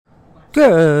Good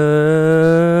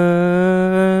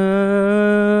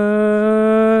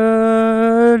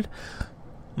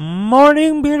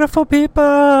morning, beautiful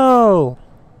people.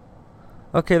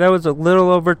 Okay, that was a little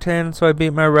over 10, so I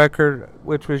beat my record,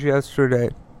 which was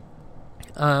yesterday.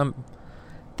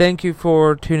 Thank you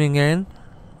for tuning in,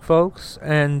 folks,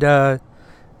 and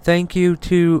thank you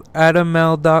to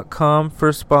AdamMel.com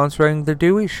for sponsoring The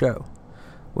Dewey Show.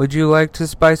 Would you like to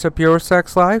spice up your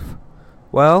sex life?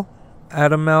 Well,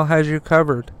 Adam Mel has you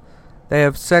covered. They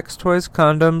have sex toys,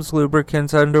 condoms,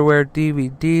 lubricants, underwear,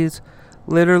 DVDs,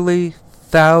 literally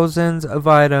thousands of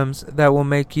items that will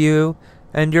make you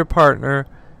and your partner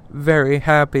very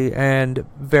happy and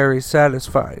very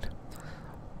satisfied.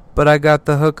 But I got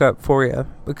the hookup for you,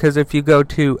 because if you go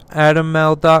to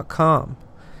AdamMel.com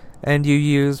and you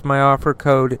use my offer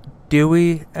code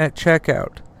DEWEY at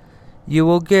checkout, you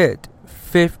will get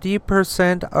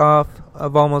 50% off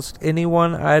of almost any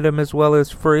one item, as well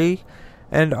as free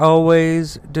and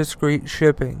always discreet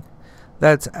shipping.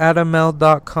 That's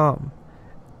AdamMel.com.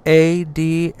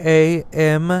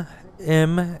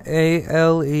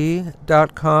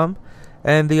 AdamMale.com.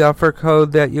 And the offer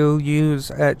code that you'll use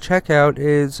at checkout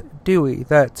is DEWEY.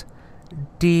 That's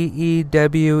DEWEY.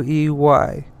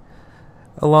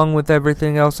 Along with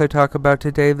everything else I talk about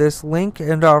today, this link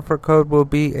and offer code will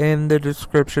be in the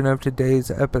description of today's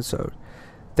episode.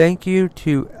 Thank you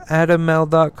to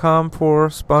AdamMel.com for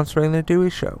sponsoring The Dewey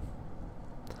Show.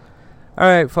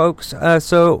 Alright, folks,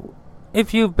 so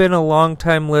if you've been a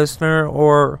long-time listener,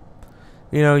 or,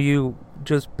 you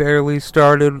just barely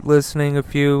started listening a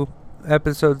few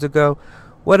episodes ago,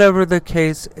 whatever the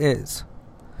case is,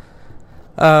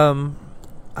 I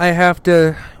have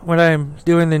to, when I'm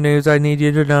doing the news, I need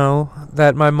you to know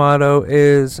that my motto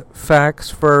is facts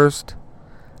first,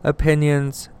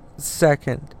 opinions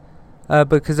second,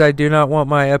 because I do not want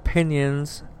my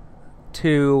opinions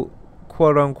to,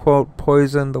 quote-unquote,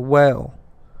 poison the well.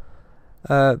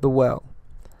 I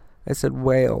said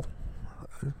whale.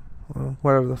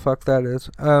 Whatever the fuck that is.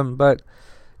 But,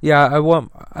 yeah, I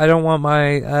don't want my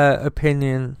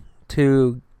opinion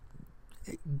to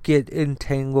get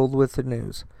entangled with the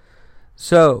news.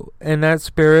 So, in that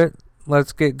spirit,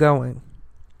 let's get going.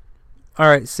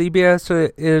 Alright,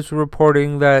 CBS is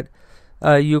reporting that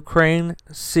Ukraine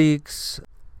seeks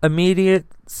immediate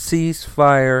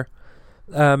ceasefire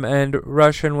and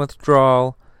Russian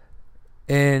withdrawal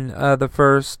in the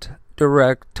first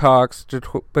direct talks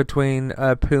between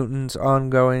Putin's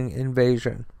ongoing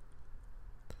invasion.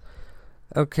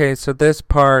 Okay, so this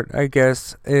part, I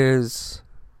guess, is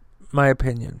my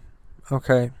opinion.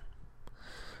 Okay.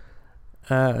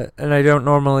 And I don't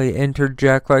normally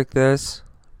interject like this,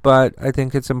 but I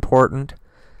think it's important.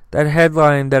 That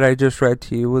headline that I just read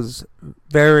to you was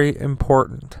very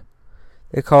important.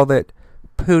 They called it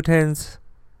Putin's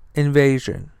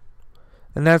invasion.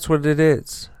 And that's what it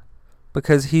is.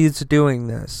 Because he's doing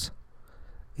this.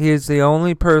 He is the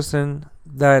only person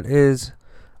that is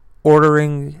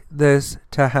ordering this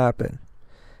to happen.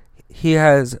 He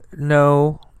has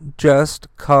no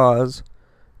just cause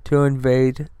to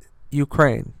invade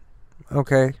Ukraine.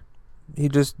 Okay? He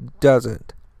just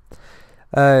doesn't.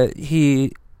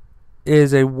 He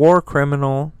is a war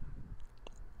criminal,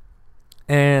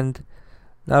 and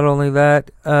not only that,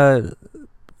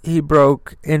 he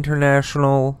broke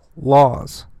international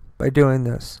laws by doing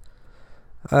this.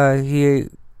 He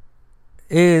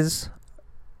is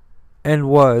and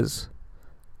was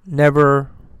never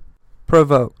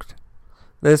provoked.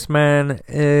 This man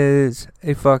is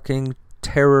a fucking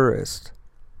terrorist.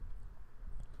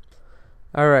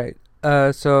 Alright,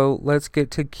 so let's get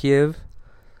to Kiev.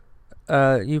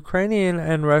 Ukrainian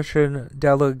and Russian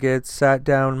delegates sat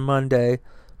down Monday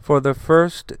for the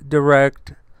first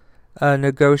direct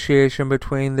negotiation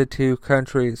between the two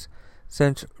countries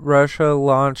since Russia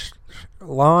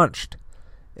launched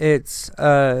its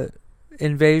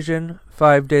invasion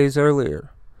 5 days earlier.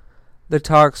 The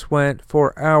talks went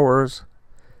for hours,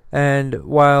 and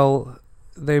while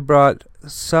they brought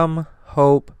some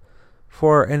hope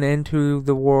for an end to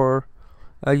the war,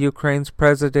 Ukraine's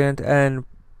president and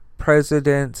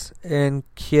presidents in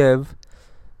Kiev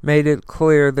made it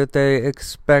clear that they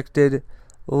expected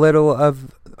little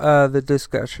of the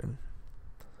discussion.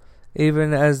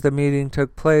 Even as the meeting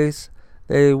took place,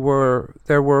 there were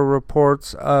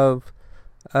reports of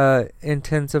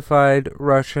intensified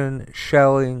Russian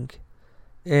shelling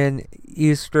in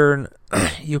eastern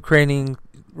Ukrainian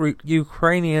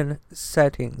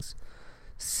cities.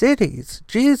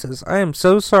 Jesus, I am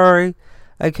so sorry.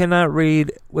 I cannot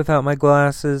read without my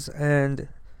glasses, and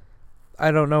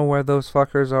I don't know where those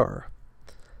fuckers are.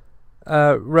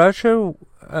 Russia,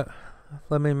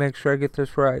 let me make sure I get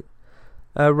this right.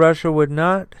 Russia would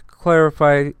not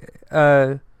clarify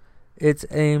its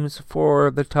aims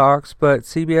for the talks, but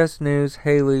CBS News'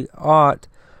 Haley Ott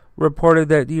reported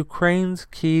that Ukraine's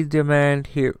key demands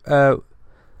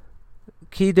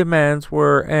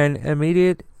were an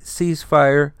immediate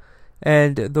ceasefire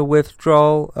and the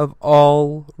withdrawal of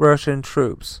all Russian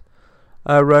troops.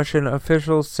 Russian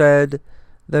officials said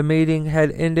the meeting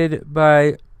had ended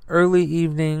by early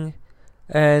evening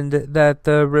and that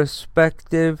the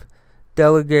respective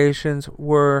delegations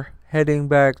were heading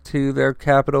back to their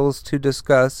capitals to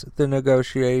discuss the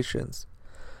negotiations.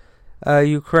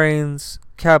 Ukraine's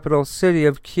capital city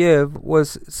of Kiev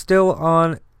was still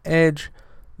on edge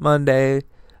Monday,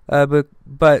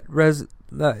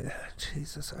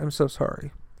 Jesus, I'm so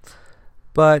sorry.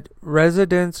 But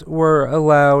residents were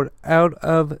allowed out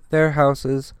of their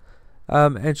houses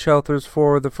and shelters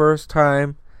for the first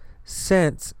time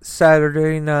since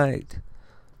Saturday night,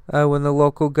 when the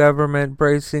local government,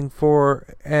 bracing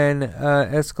for an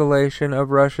escalation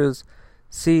of Russia's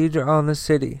siege on the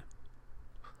city,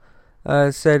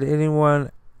 said anyone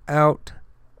out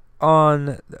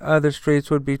on the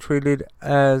streets would be treated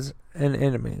as an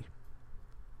enemy.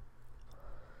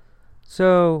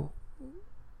 So,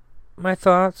 my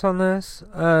thoughts on this,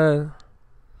 I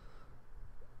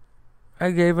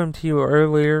gave them to you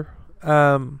earlier.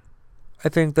 I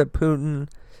think that Putin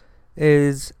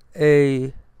is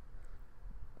a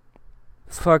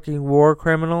fucking war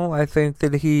criminal. I think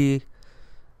that he...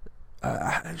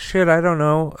 I don't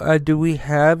know. Do we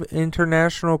have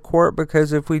international court?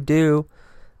 Because if we do,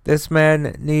 this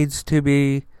man needs to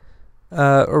be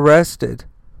arrested.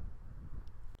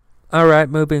 Alright,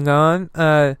 moving on.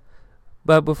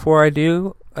 But before I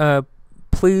do,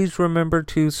 please remember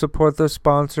to support the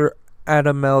sponsor,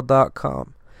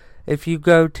 AdamMel.com. If you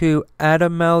go to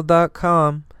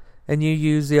AdamMel.com and you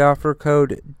use the offer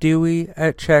code DEWEY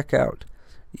at checkout,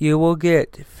 you will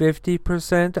get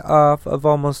 50% off of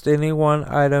almost any one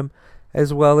item,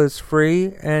 as well as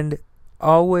free and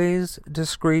always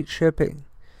discreet shipping.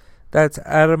 That's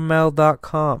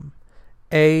AdamMel.com.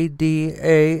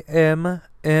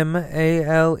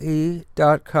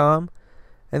 AdamMale.com.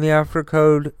 And the offer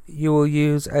code you will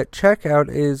use at checkout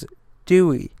is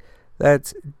DEWEY.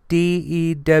 That's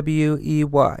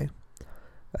DEWEY.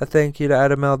 Thank you to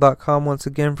AdamMale.com once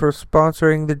again for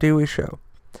sponsoring the Dewey Show.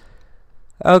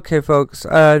 Okay, folks,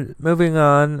 moving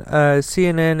on.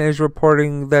 CNN is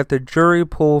reporting that the jury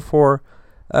pool for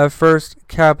first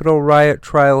Capitol riot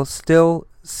trial still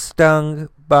stung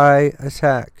by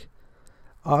attack.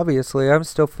 Obviously, I'm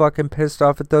still fucking pissed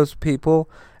off at those people,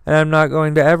 and I'm not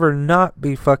going to ever not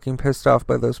be fucking pissed off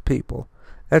by those people.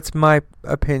 That's my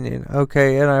opinion,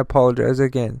 okay? And I apologize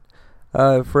again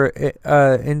for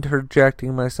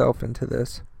interjecting myself into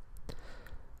this.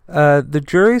 The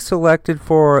jury selected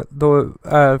for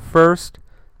the first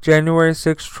January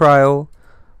 6th trial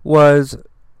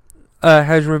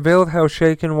has revealed how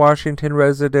shaken Washington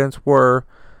residents were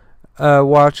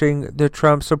watching the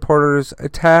Trump supporters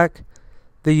attack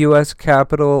the U.S.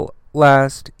 Capitol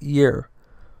last year,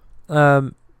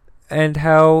 and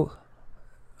how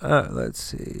and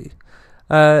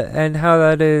how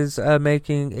that is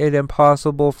making it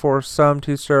impossible for some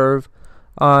to serve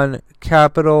on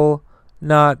Capitol,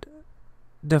 not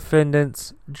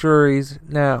defendants' juries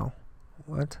now.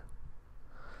 What?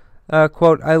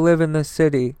 Quote, I live in the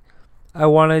city. I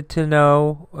wanted to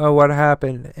know what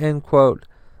happened, end quote.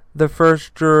 The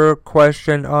first juror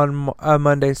questioned on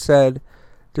Monday said,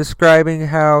 describing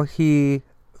how he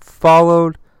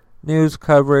followed news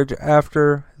coverage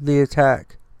after the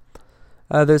attack.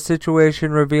 The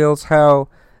situation reveals how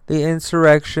the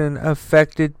insurrection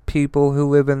affected people who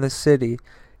live in the city,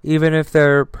 even if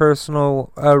their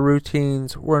personal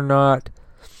routines were not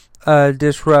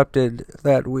disrupted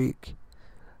that week.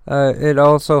 It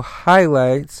also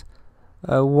highlights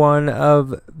one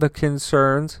of the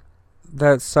concerns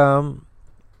that some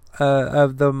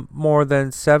of the more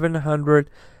than 700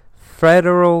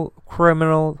 federal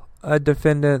criminal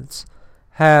defendants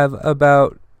have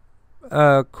about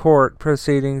court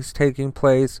proceedings taking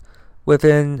place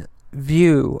within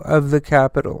view of the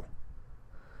Capitol.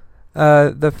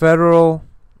 The federal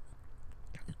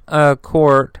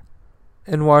court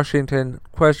in Washington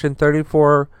questioned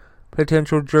 34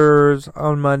 potential jurors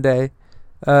on Monday,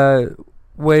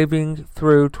 waving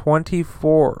through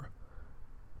 24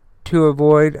 to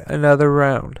avoid another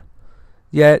round.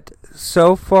 Yet,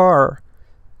 so far,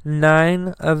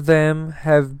 9 of them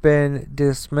have been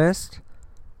dismissed,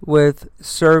 with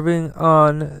serving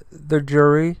on the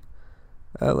jury.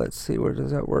 Let's see, what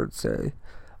does that word say?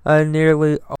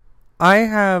 Nearly all. I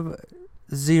have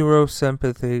zero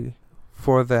sympathy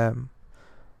for them.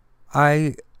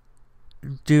 I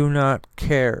do not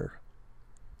care.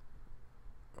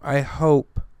 I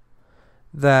hope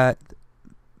that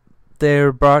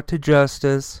they're brought to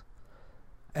justice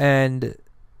and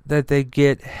that they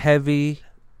get heavy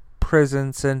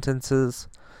prison sentences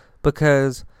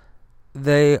because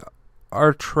they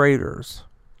are traitors.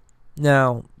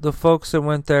 Now, the folks that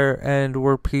went there and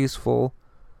were peaceful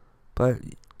but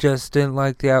just didn't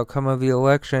like the outcome of the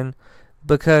election,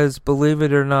 because believe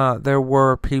it or not, there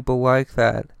were people like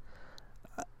that.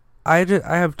 I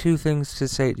have two things to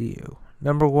say to you.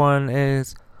 Number one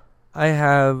is I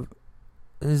have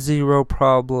zero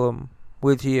problem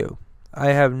with you. I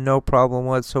have no problem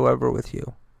whatsoever with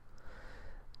you.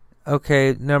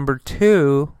 Okay, number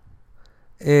two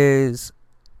is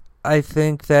I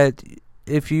think that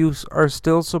if you are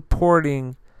still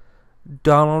supporting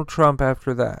Donald Trump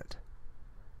after that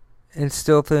and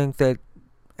still think that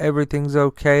everything's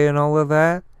okay and all of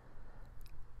that,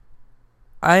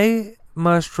 I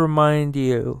must remind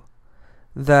you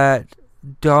that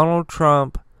Donald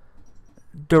Trump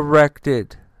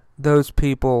directed those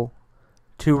people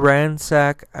to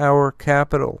ransack our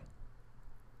Capitol.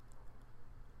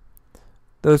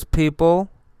 Those people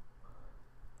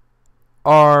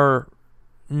are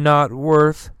not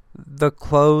worth the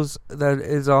clothes that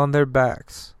is on their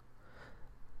backs.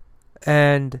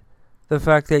 And the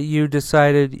fact that you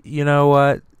decided, you know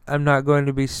what, I'm not going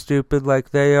to be stupid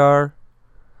like they are.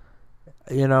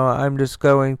 You know, I'm just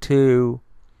going to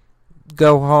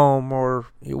go home or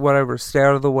whatever, stay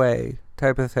out of the way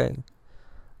type of thing.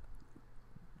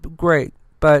 Great.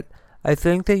 But I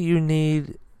think that you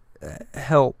need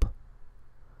help.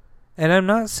 And I'm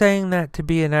not saying that to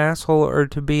be an asshole or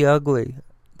to be ugly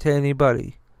to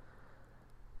anybody.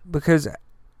 Because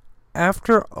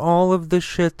after all of the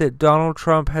shit that Donald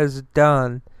Trump has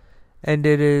done, and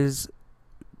it is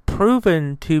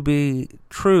proven to be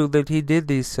true that he did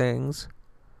these things,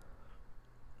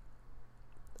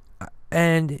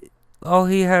 and all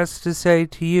he has to say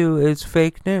to you is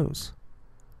fake news.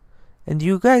 And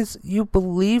you guys, you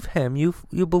believe him. You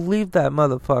believe that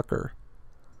motherfucker.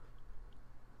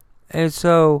 And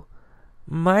so,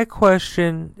 my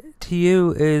question to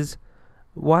you is,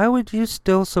 why would you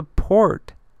still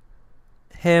support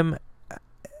him,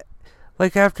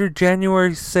 like after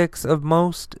January 6th of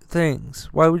most things?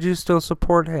 Why would you still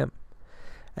support him?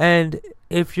 And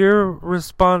if your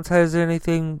response has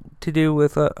anything to do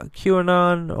with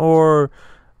QAnon or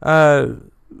the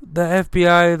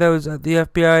FBI, that was the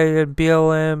FBI and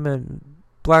BLM and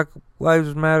Black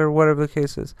Lives Matter, whatever the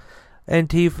case is,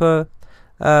 Antifa,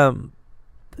 I'm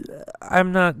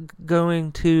not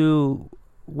going to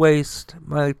waste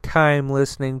my time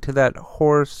listening to that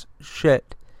horse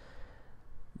shit.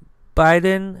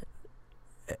 Biden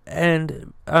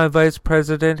and Vice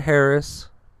President Harris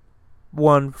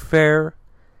won fair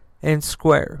and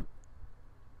square.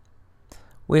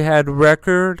 We had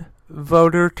record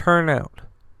voter turnout.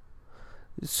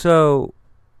 So,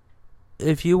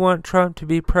 if you want Trump to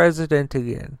be president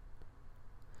again,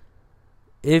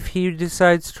 if he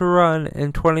decides to run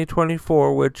in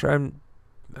 2024, which I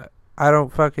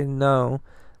don't fucking know.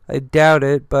 I doubt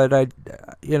it, but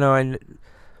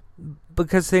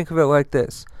because think of it like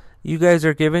this. You guys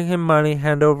are giving him money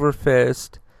hand over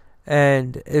fist,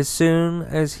 and as soon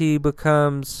as he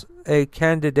becomes a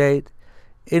candidate,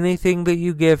 anything that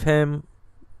you give him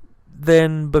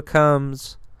then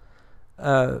becomes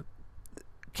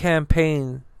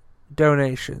campaign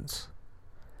donations.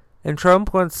 And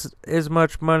Trump wants as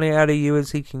much money out of you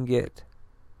as he can get.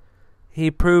 He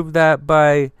proved that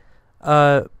by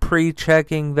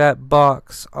pre-checking that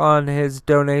box on his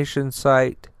donation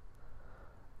site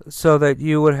so that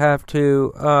you would have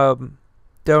to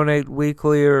donate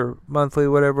weekly or monthly,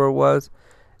 whatever it was.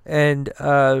 And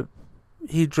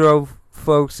he drove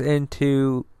folks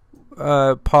into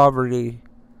poverty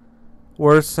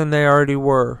worse than they already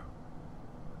were.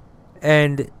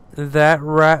 And that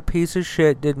rat piece of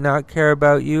shit did not care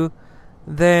about you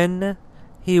then.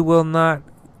 He will not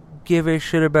give a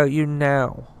shit about you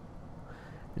now.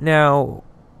 Now,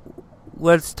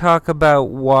 let's talk about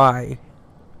why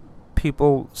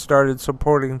people started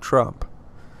supporting Trump.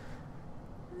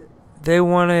 They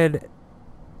wanted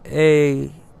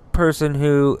a person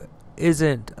who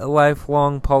isn't a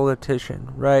lifelong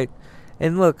politician, right?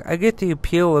 And look, I get the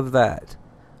appeal of that.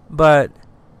 But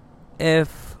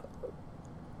if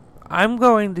I'm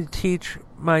going to teach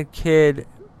my kid,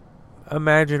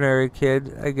 imaginary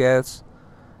kid, I guess,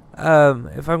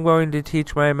 if I'm going to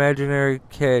teach my imaginary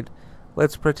kid,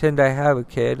 let's pretend I have a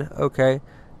kid, okay,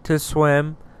 to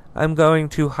swim, I'm going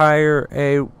to hire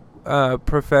a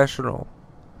professional,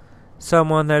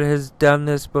 someone that has done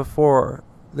this before,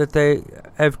 that they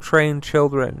have trained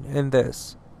children in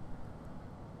this,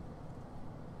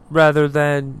 rather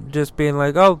than just being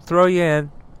like, oh, throw you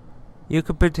in. You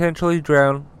could potentially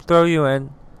drown. Throw you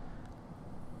in.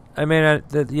 I mean,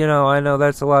 I know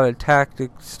that's a lot of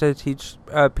tactics to teach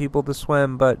people to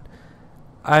swim, but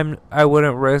I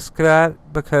wouldn't risk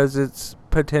that because it's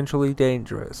potentially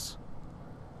dangerous.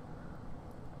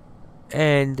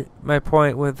 And my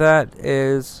point with that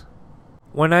is,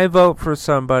 when I vote for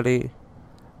somebody,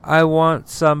 I want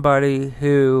somebody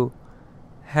who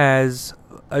has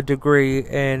a degree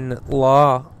in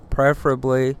law,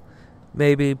 preferably,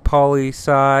 maybe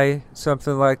poli-sci,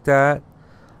 something like that.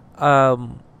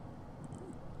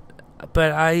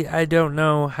 But I don't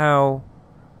know how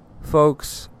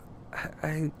folks.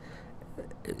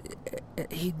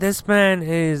 This man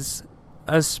is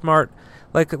a smart.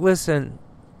 Like, listen,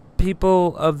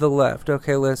 people of the left.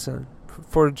 Okay, listen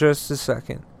for just a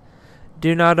second.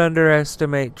 Do not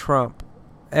underestimate Trump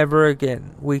ever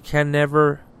again. We can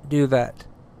never do that.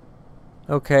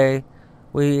 Okay?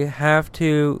 We have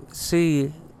to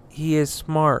see he is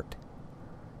smart.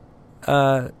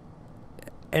 And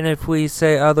if we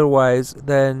say otherwise,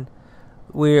 then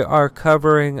we are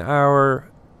covering our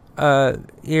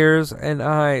ears and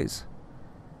eyes.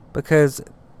 Because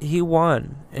he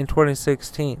won in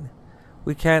 2016.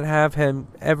 We can't have him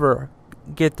ever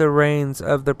get the reins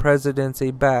of the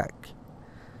presidency back.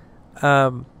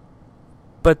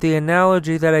 But the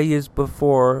analogy that I used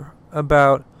before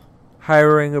about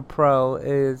hiring a pro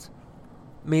is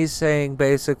me saying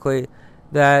basically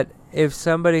that if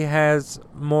somebody has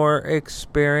more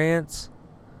experience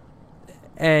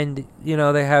and,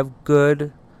 they have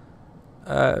good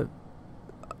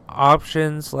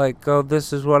options, like, oh,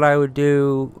 this is what I would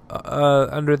do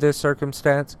under this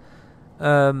circumstance,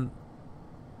 then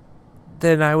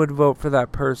I would vote for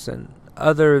that person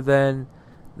other than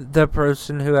the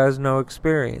person who has no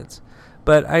experience.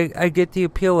 But I get the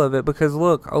appeal of it because,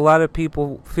 look, a lot of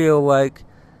people feel like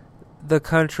the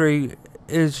country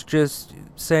is just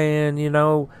saying,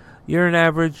 you're an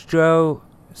average Joe,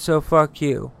 so fuck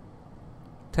you,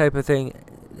 type of thing.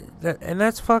 And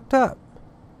that's fucked up.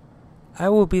 I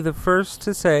will be the first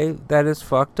to say that is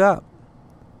fucked up.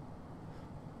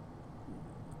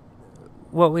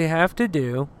 What we have to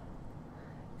do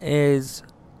is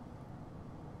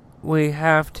we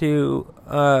have to,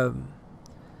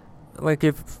 like,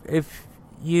 if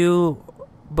you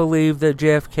believe that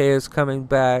JFK is coming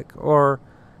back, or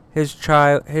his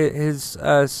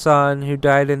son who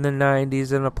died in the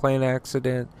 90s in a plane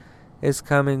accident is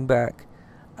coming back,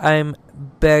 I'm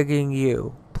begging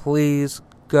you, please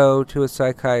go to a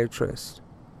psychiatrist.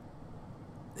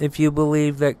 If you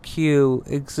believe that Q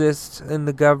exists in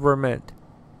the government,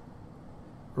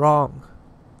 wrong.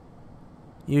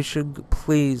 You should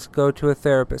please go to a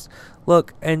therapist.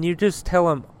 Look, and you just tell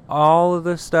him all of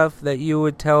the stuff that you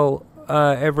would tell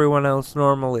everyone else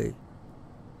normally.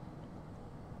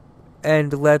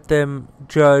 And let them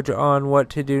judge on what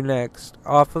to do next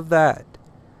off of that.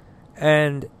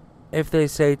 And if they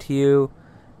say to you,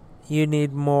 you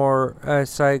need more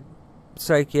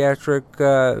psychiatric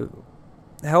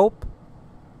help,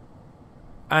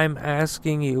 I'm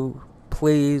asking you,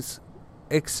 please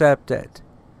accept it.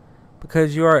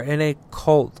 Because you are in a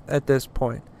cult at this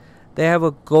point. They have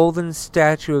a golden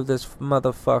statue of this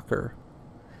motherfucker.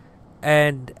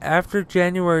 And after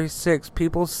January 6th,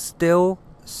 people still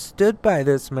stood by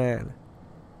this man.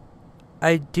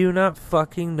 I do not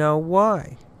fucking know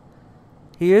why.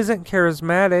 He isn't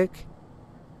charismatic.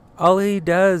 All he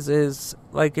does is,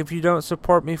 like, if you don't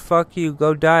support me, fuck you,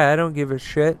 go die, I don't give a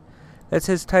shit. That's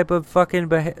his type of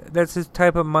that's his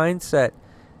type of mindset.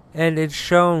 And it's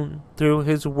shown through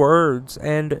his words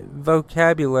and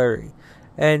vocabulary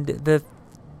and the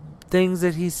things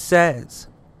that he says.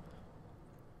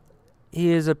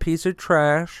 He is a piece of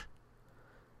trash,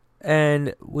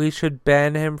 and we should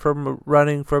ban him from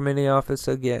running from any office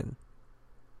again.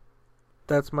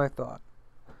 That's my thought.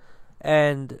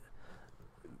 And,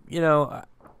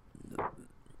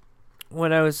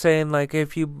 when I was saying, like,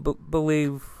 if you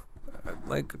believe,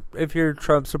 like, if you're a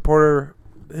Trump supporter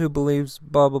who believes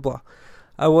blah blah blah,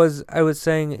 I was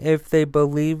saying if they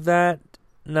believe that,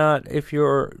 not if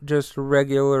you're just a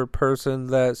regular person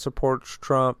that supports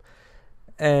Trump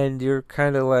and you're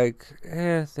kind of like,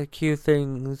 the Q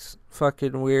thing's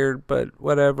fucking weird, but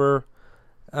whatever,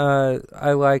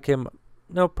 I like him,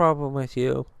 no problem with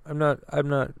you. I'm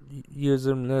not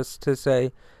using this to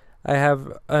say I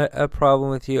have a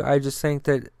problem with you. I just think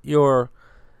that your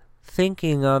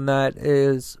thinking on that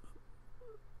is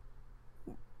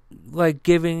like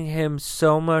giving him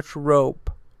so much rope.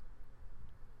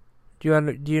 Do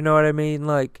you know what I mean?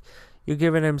 Like, You're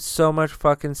giving him so much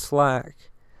fucking slack.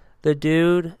 The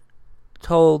dude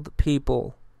told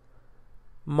people,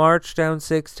 march down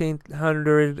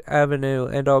 1600 Avenue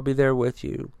and I'll be there with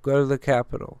you. Go to the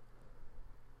Capitol.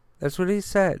 That's what he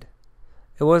said.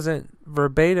 It wasn't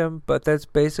verbatim, but that's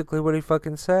basically what he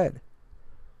fucking said.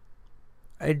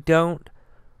 I don't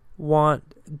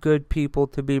want good people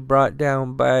to be brought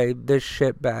down by this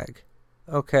shitbag.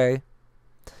 Okay?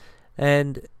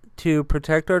 And to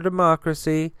protect our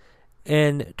democracy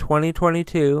in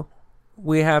 2022,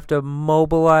 we have to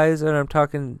mobilize, and I'm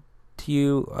talking to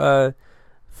you,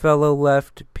 fellow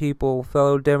left people,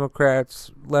 fellow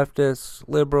Democrats, leftists,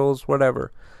 liberals,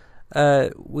 whatever.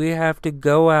 We have to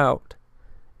go out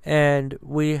and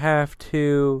we have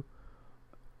to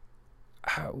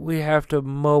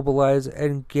mobilize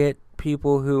and get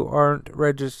people who aren't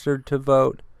registered to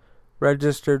vote.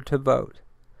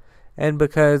 And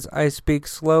because I speak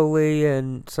slowly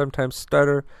and sometimes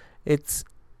stutter, it's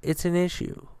an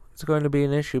issue. It's going to be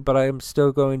an issue, but I am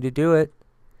still going to do it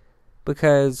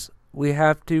because we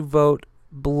have to vote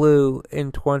blue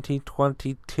in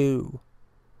 2022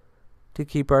 to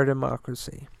keep our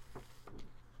democracy.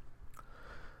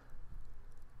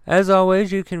 As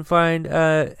always, you can find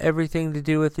everything to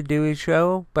do with The Dewey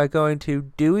Show by going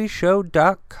to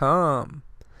deweyshow.com.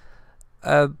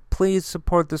 Please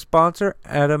support the sponsor,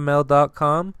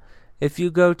 AdamL.com. If you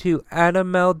go to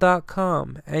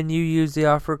AdamL.com and you use the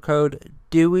offer code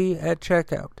DEWEY at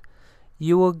checkout,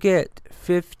 you will get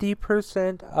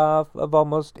 50% off of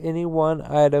almost any one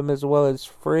item, as well as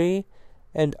free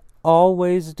and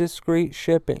always discreet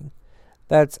shipping.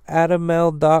 That's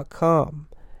AdamL.com.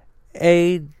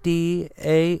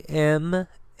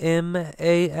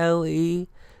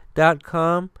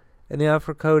 ADAMMALE.com, and the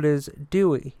offer code is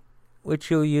DEWEY,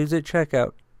 which you'll use at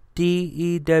checkout.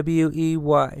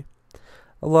 DEWEY.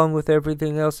 Along with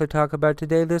everything else I talk about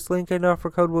today, this link and offer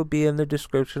code will be in the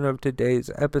description of today's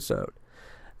episode.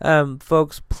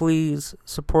 Folks, please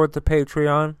support the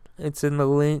Patreon. It's in the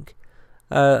link.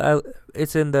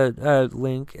 It's in the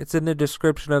link. It's in the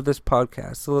description of this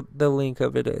podcast. So the link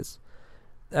of it is.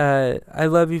 I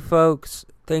love you, folks.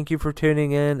 Thank you for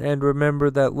tuning in, and remember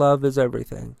that love is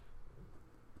everything.